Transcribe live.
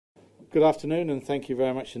Good afternoon, and thank you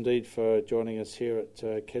very much indeed for joining us here at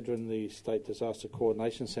Kedron, the State Disaster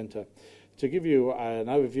Coordination Centre. To give you an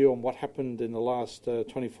overview on what happened in the last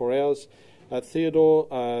 24 hours, at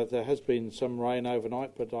Theodore there has been some rain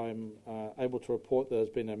overnight, but I'm able to report there's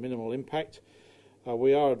been a minimal impact.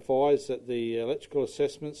 We are advised that the electrical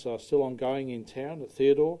assessments are still ongoing in town at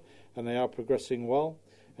Theodore, and they are progressing well.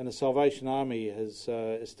 And the Salvation Army has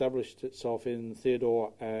established itself in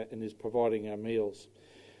Theodore and is providing meals.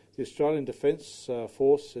 The Australian Defence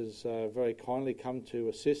Force has very kindly come to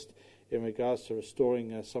assist in regards to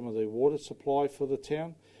restoring some of the water supply for the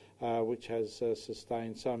town, which has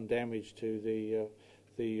sustained some damage to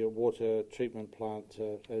the water treatment plant,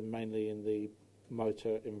 mainly in the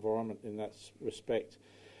motor environment in that respect.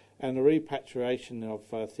 And the repatriation of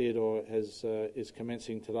Theodore is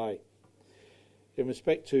commencing today. In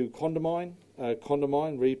respect to Condamine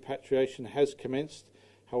repatriation has commenced.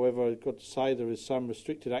 However, I've got to say there is some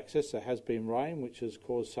restricted access. There has been rain, which has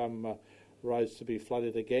caused some roads to be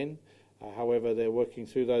flooded again. However, they're working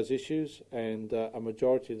through those issues, and a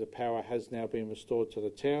majority of the power has now been restored to the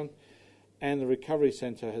town, and the recovery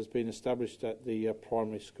centre has been established at the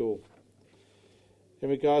primary school. In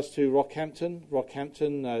regards to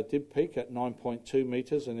Rockhampton did peak at 9.2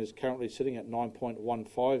 metres and is currently sitting at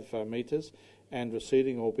 9.15 metres and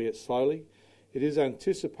receding, albeit slowly. It is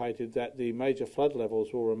anticipated that the major flood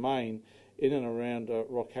levels will remain in and around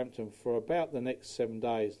Rockhampton for about the next 7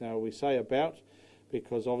 days. Now, we say about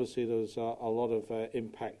because obviously there's a lot of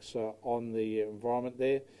impacts on the environment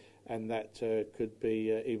there, and that could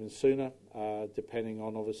be even sooner, depending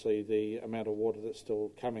on obviously the amount of water that's still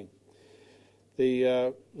coming.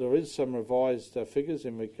 There is some revised figures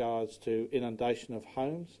in regards to inundation of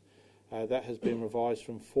homes. That has been revised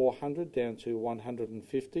from 400 down to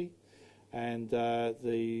 150. And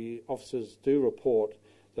the officers do report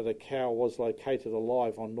that a cow was located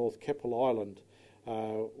alive on North Keppel Island,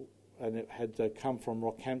 and it had come from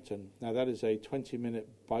Rockhampton. Now, that is a 20-minute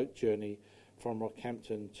boat journey from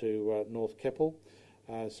Rockhampton to North Keppel,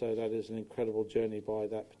 so that is an incredible journey by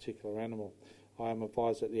that particular animal. I am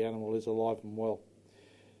advised that the animal is alive and well.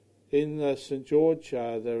 In St George,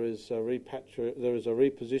 there is a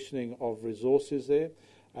repositioning of resources there,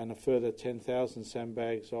 and a further 10,000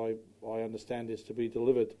 sandbags, I understand, is to be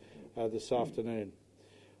delivered this afternoon.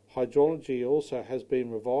 Hydrology also has been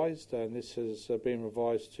revised, and this has been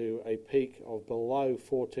revised to a peak of below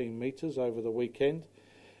 14 metres over the weekend,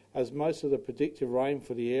 as most of the predicted rain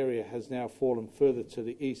for the area has now fallen further to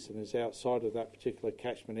the east and is outside of that particular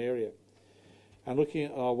catchment area. And looking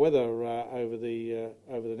at our weather over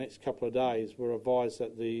the next couple of days, we're advised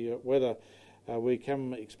that the weather we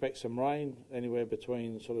can expect some rain, anywhere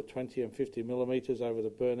between sort of 20 and 50 millimetres over the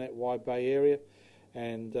Burnett Wide Bay area,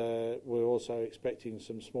 and we're also expecting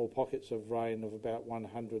some small pockets of rain of about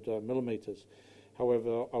 100 millimetres.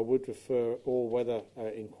 However, I would refer all weather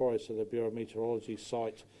inquiries to the Bureau of Meteorology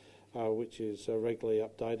site, which is regularly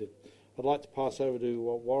updated. I'd like to pass over to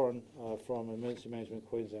Warren from Emergency Management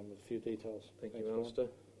Queensland with a few details. Thank you, Alistair.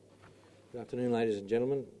 Good afternoon, ladies and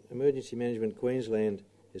gentlemen. Emergency Management Queensland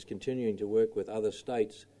is continuing to work with other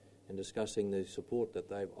states and discussing the support that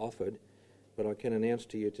they've offered, but I can announce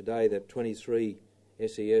to you today that 23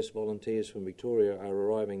 SES volunteers from Victoria are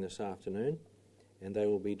arriving this afternoon, and they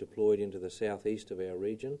will be deployed into the southeast of our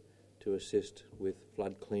region to assist with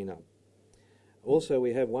flood cleanup. Also,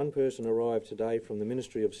 we have one person arrived today from the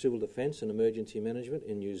Ministry of Civil Defence and Emergency Management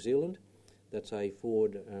in New Zealand. That's a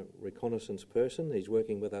forward reconnaissance person. He's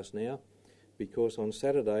working with us now because on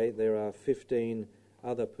Saturday there are 15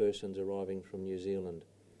 other persons arriving from New Zealand.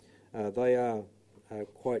 They are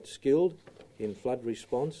quite skilled in flood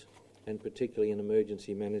response and particularly in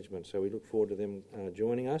emergency management, so we look forward to them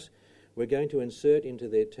joining us. We're going to insert into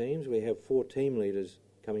their teams, we have 4 team leaders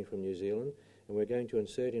coming from New Zealand, and we're going to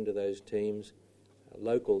insert into those teams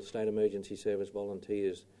local State Emergency Service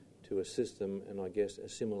volunteers to assist them and I guess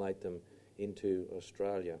assimilate them into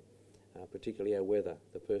Australia, particularly our weather.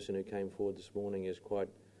 The person who came forward this morning is quite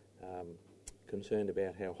concerned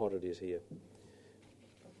about how hot it is here.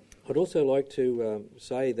 I'd also like to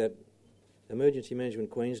say that Emergency Management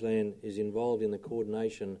Queensland is involved in the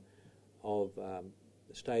coordination of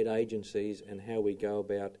state agencies and how we go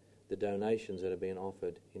about the donations that are being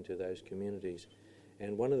offered into those communities.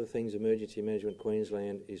 And one of the things Emergency Management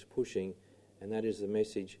Queensland is pushing, and that is the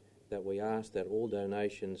message that we ask that all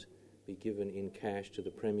donations be given in cash to the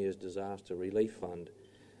Premier's Disaster Relief Fund.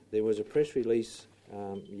 There was a press release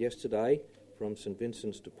yesterday from St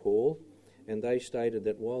Vincent's de Paul, and they stated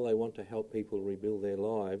that while they want to help people rebuild their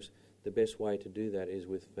lives, the best way to do that is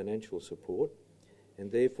with financial support.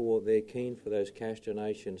 and therefore they're keen for those cash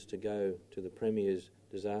donations to go to the Premier's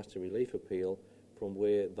disaster relief appeal, from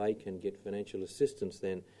where they can get financial assistance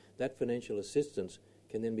then. That financial assistance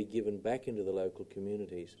can then be given back into the local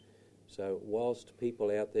communities. So whilst people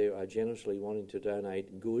out there are generously wanting to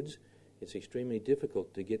donate goods, it's extremely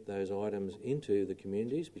difficult to get those items into the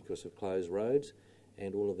communities because of closed roads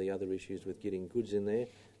and all of the other issues with getting goods in there.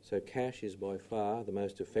 So cash is by far the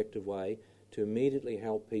most effective way to immediately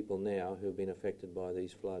help people now who have been affected by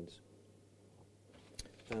these floods.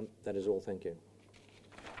 That is all. Thank you.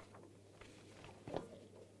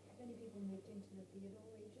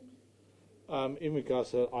 In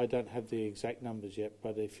regards to that, I don't have the exact numbers yet,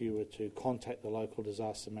 but if you were to contact the local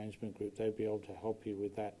disaster management group, they'd be able to help you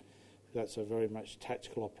with that. That's a very much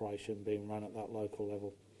tactical operation being run at that local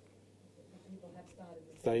level. People have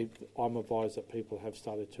started I'm advised that people have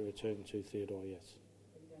started to return to Theodore, yes.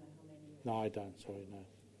 But you don't know how many? No, I don't, sorry, no.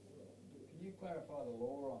 Can you clarify the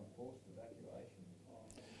law on forced evacuation?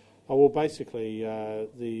 Oh, well, basically,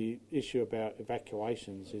 the issue about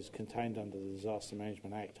evacuations is contained under the Disaster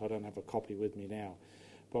Management Act. I don't have a copy with me now.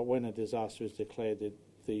 But when a disaster is declared,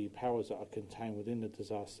 the powers that are contained within the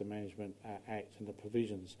Disaster Management Act and the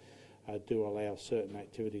provisions do allow certain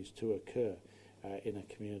activities to occur in a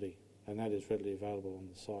community, and that is readily available on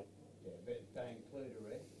the site. Yeah, but they include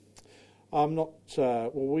arrests? I'm not,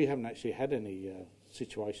 well, we haven't actually had any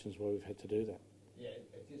situations where we've had to do that. Yeah,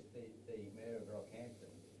 it's just the Mayor of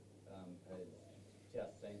Rockhampton has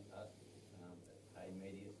just sent us a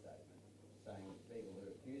media statement saying that people who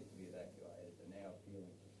refuse to be evacuated are now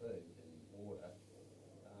appealing for food and water,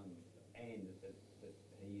 and that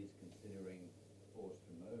he is considering forced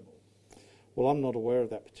removal. Well, I'm not aware of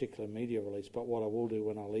that particular media release, but what I will do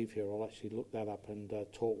when I leave here, I'll actually look that up and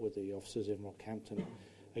talk with the officers in Rockhampton.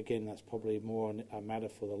 Again, that's probably more a matter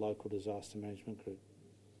for the local disaster management group.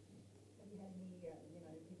 Have you had any,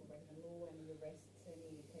 people breaking the law, any arrests,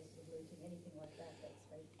 any cases of looting, anything like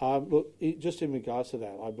that? Look, just in regards to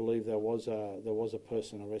that, I believe there was a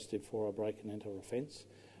person arrested for a break and enter offence,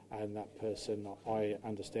 and that person, I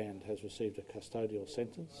understand, has received a custodial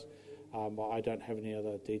sentence. But I don't have any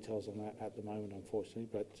other details on that at the moment, unfortunately.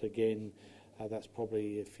 But again, that's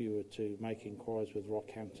probably, if you were to make inquiries with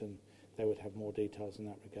Rockhampton, they would have more details in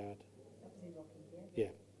that regard. That was in Rockhampton,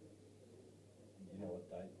 yeah? You know what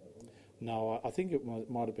date that was? No, I think it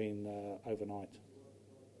might have been overnight.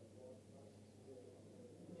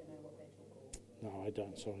 You don't know what they took? No, I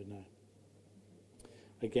don't. Sorry, no.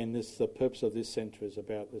 Again, the purpose of this centre is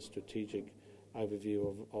about the strategic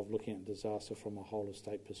overview of looking at disaster from a whole of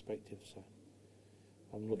state perspective. So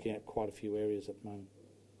I'm looking at quite a few areas at the moment.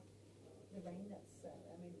 The rain that's,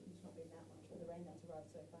 it's not been that much, but the rain that's arrived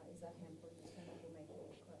so far, is that hampering this one? Will make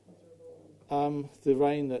it quite miserable? The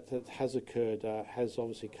rain that has occurred has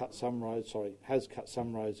obviously cut some roads. Has cut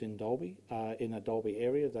some roads in Dalby. In a Dalby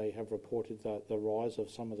area, they have reported the rise of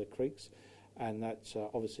some of the creeks, and that's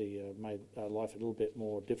obviously made life a little bit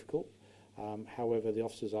more difficult. However, the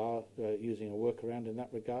officers are using a workaround in that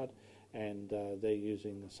regard, and they're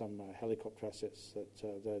using some helicopter assets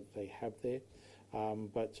that they have there.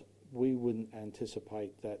 But we wouldn't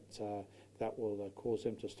anticipate that that will cause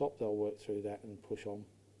them to stop. They'll work through that and push on.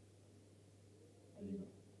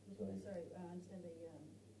 Sorry, I understand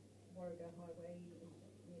the Warrego Highway near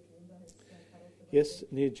Toowoomba has cut off the road. Yes,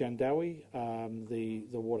 near Jandowie,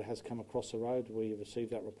 the water has come across the road. We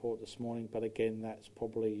received that report this morning, but again, that's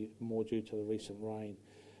probably more due to the recent rain.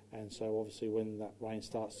 And so obviously when that rain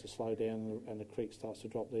starts to slow down and the creek starts to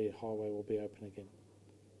drop, the highway will be open again.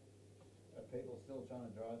 Are people still trying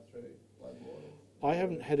to drive through flood water? I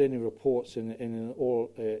haven't had any reports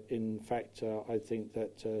in fact, I think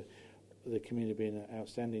that the community being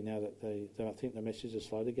outstanding now that I think the message is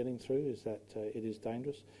slowly getting through is that it is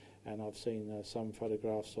dangerous. And I've seen some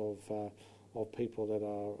photographs of people that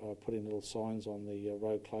are putting little signs on the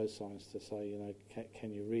road closed signs to say,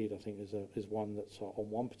 can you read? I think is one that's on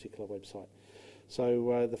one particular website.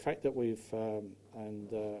 So the fact that we've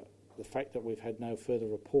had no further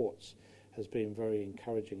reports has been very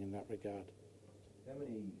encouraging in that regard. How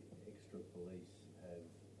many extra police that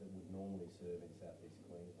would normally serve in South East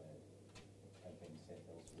Queensland have been sent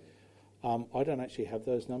elsewhere? I don't actually have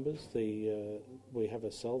those numbers. We have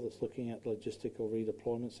a cell that's looking at logistical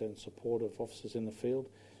redeployments and support of officers in the field.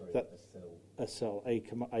 Sorry, a cell,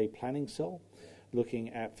 a planning cell, looking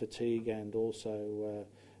at fatigue and also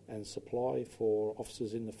and supply for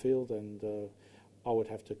officers in the field. And I would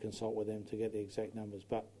have to consult with them to get the exact numbers.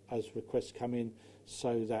 But as requests come in,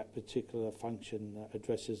 so that particular function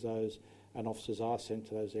addresses those, and officers are sent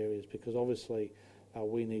to those areas, because obviously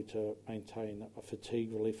we need to maintain a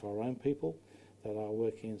fatigue relief for our own people. that are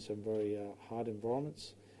working in some very hard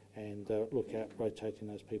environments, and look at rotating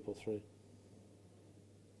those people through.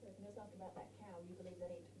 So can I just ask about that cow? You believe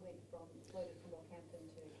that it floated from Rockhampton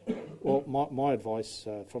to Canberra? Well, my advice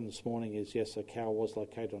from this morning is yes, a cow was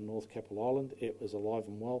located on North Keppel Island. It was alive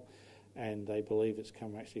and well, and they believe it's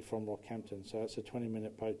come actually from Rockhampton. So it's a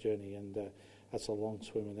 20-minute boat journey, and that's a long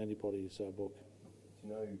swim in anybody's book. Do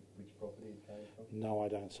you know which property it came from? No, I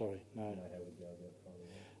don't. Sorry, no. Do you know how we go about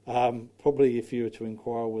finding out? Probably if you were to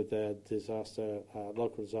inquire with the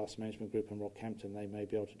local disaster management group in Rockhampton, they may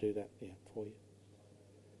be able to do that for you.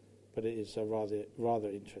 But it is rather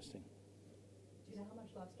interesting. Do you know how much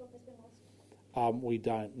livestock has been lost? We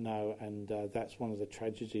don't know, and that's one of the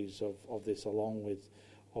tragedies of this, along with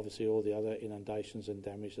obviously all the other inundations and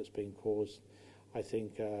damage that's been caused. I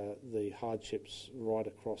think the hardships right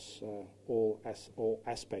across all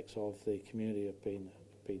aspects of the community have been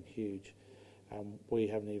huge. We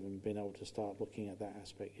haven't even been able to start looking at that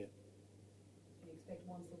aspect yet. Do you expect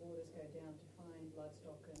once the waters go down to find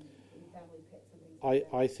livestock and family pets and things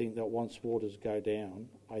like that? I think that once waters go down,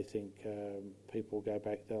 I think people go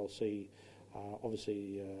back. They'll see,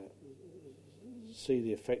 obviously, see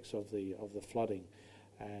the effects of the flooding,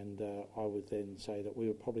 and I would then say that we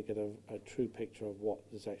would probably get a true picture of what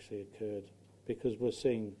has actually occurred, because we're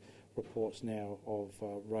seeing reports now of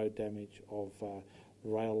road damage, of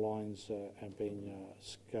rail lines and being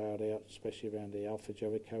scarred out, especially around the Alpha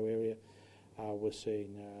Jericho area. We're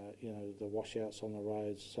seeing, the washouts on the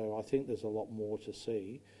roads. So I think there's a lot more to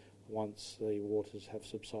see once the waters have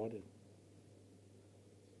subsided.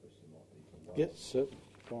 Yes, sir.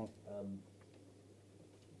 Go on.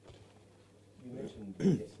 You mentioned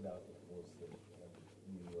yesterday, I think it was, that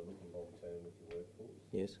you were looking long term with your workforce.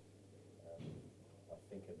 Yes. I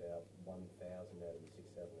think about 1,000 out of the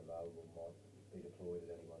 6,000 available might be deployed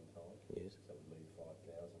at any one time. Yes. So it would leave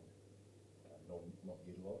 5,000 not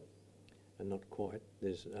utilised. And not quite.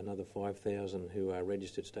 There's another 5,000 who are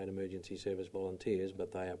registered State Emergency Service volunteers,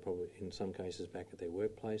 but they are probably in some cases back at their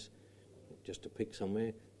workplace. Just to pick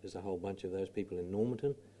somewhere, there's a whole bunch of those people in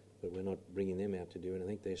Normanton, but we're not bringing them out to do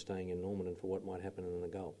anything. They're staying in Normanton for what might happen in the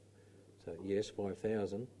Gulf. So yes,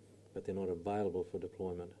 5,000, but they're not available for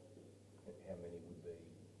deployment. How many would be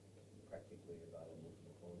practically available for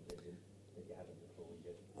deployment that you haven't deployed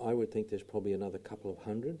yet? I would think there's probably another couple of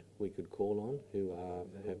hundred we could call on who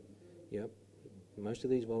have. Yep. Most of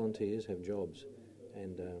these volunteers have jobs,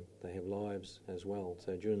 and they have lives as well.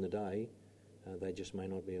 So during the day, they just may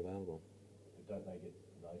not be available. But don't they get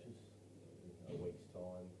notice in a week's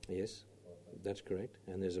time? Yes, that's correct.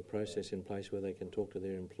 And there's a process in place where they can talk to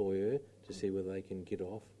their employer to see whether they can get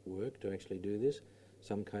off work to actually do this.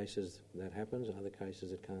 Some cases that happens, other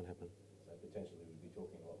cases it can't happen. So potentially we'd be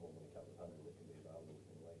talking a lot more than a couple of hundred that can be available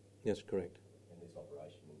within a week. That's correct. And this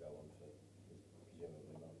operation will go on for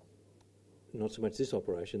presumably months. Not so much this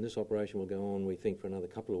operation. This operation will go on, we think, for another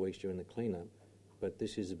couple of weeks during the clean-up. But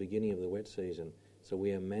this is the beginning of the wet season. So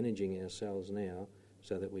we are managing ourselves now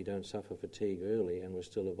so that we don't suffer fatigue early, and we're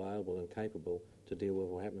still available and capable to deal with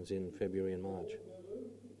what happens in February and March.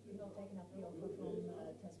 You've not taken up the offer from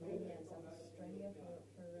Tasmania and South Australia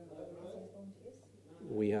for overseas volunteers?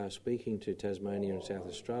 We are speaking to Tasmania and South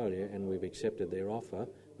Australia, and we've accepted their offer,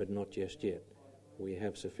 but not just yet. We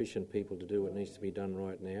have sufficient people to do what needs to be done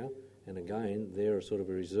right now, and again, they're a sort of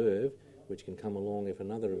a reserve which can come along if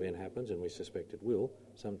another event happens, and we suspect it will,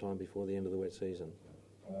 sometime before the end of the wet season.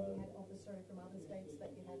 And have you had offers from other states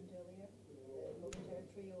that you hadn't earlier? Northern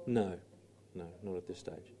Territory or...? No, not at this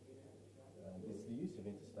stage. Is the use of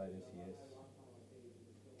interstate SES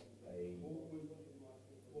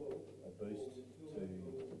a boost to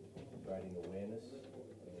creating awareness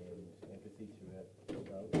and empathy throughout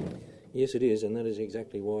Australia? Yes, it is, and that is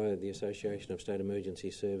exactly why the Association of State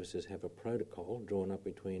Emergency Services have a protocol drawn up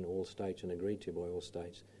between all states and agreed to by all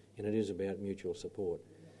states, and it is about mutual support.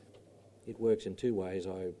 It works in two ways,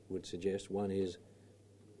 I would suggest. One is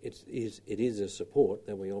it is a support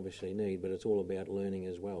that we obviously need, but it's all about learning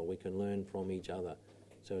as well. We can learn from each other.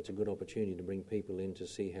 So it's a good opportunity to bring people in to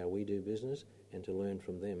see how we do business and to learn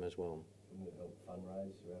from them as well. Wouldn't it help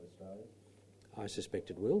fundraise throughout Australia? I suspect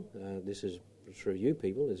it will. This is, through you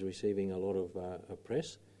people, is receiving a lot of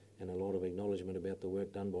press and a lot of acknowledgement about the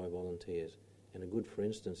work done by volunteers. And a good, for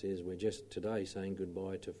instance, is we're just today saying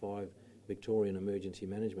goodbye to 5 Victorian emergency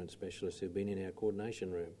management specialists who've been in our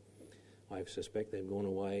coordination room. I suspect they've gone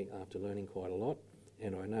away after learning quite a lot,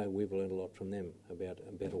 and I know we've learned a lot from them about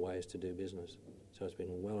better ways to do business. So it's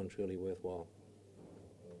been well and truly worthwhile.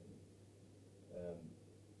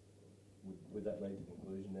 Would that lead to the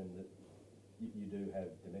conclusion then that you do have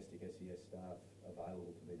domestic SES staff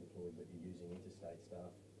available to be deployed, but you're using interstate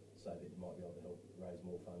staff so that you might be able to help raise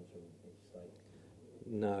more funds from interstate?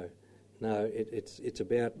 No, it's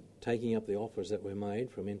about taking up the offers that were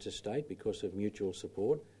made from interstate because of mutual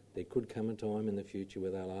support. There could come a time in the future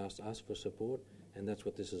where they'll ask us for support, and that's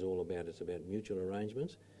what this is all about. It's about mutual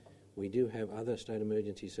arrangements. We do have other state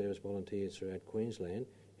emergency service volunteers throughout Queensland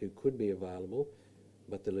who could be available,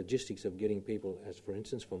 but the logistics of getting people, as for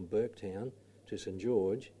instance from Burketown to St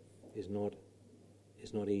George, is not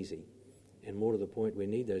easy. And more to the point, we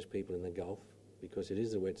need those people in the Gulf because it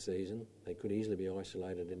is the wet season. They could easily be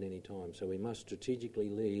isolated at any time. So we must strategically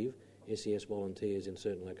leave SES volunteers in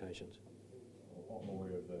certain locations. I'm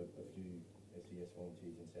aware of a few SES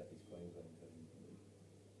volunteers in South East Queensland who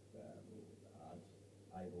aren't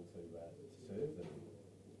able to serve, and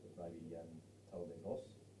maybe told their boss,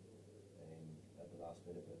 and at the last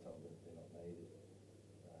minute they're told that they're not needed.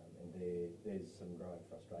 And there's some growing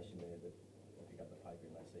frustration there that they pick up the paper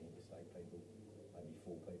and they see interstate people, maybe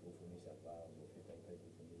 4 people from New South Wales or 15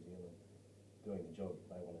 people from New Zealand, doing the job that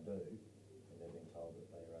they want to do, and they're being told that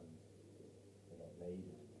they're not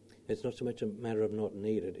needed. It's not so much a matter of not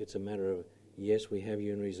needed, it's a matter of, yes, we have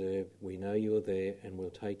you in reserve, we know you're there, and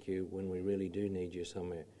we'll take you when we really do need you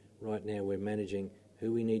somewhere. Right now we're managing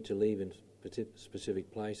who we need to leave in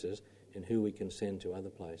specific places and who we can send to other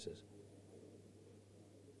places.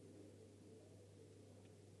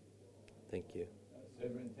 Thank you.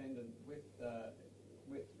 Superintendent, with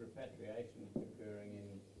repatriations occurring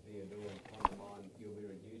in Theodore and Condamine, you'll be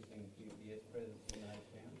reducing QPS presence in those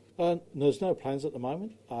towns? There's no plans at the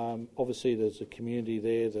moment. Obviously, there's a community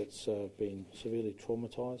there that's been severely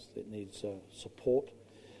traumatised that needs support.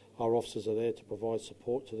 Our officers are there to provide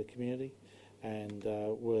support to the community, and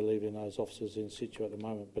we're leaving those officers in situ at the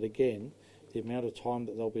moment. But again, the amount of time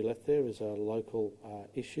that they'll be left there is a local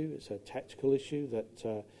issue. It's a tactical issue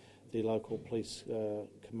that the local police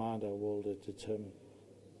commander will determine.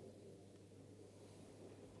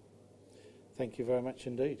 Thank you very much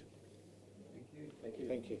indeed. Thank you.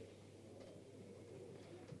 Thank you.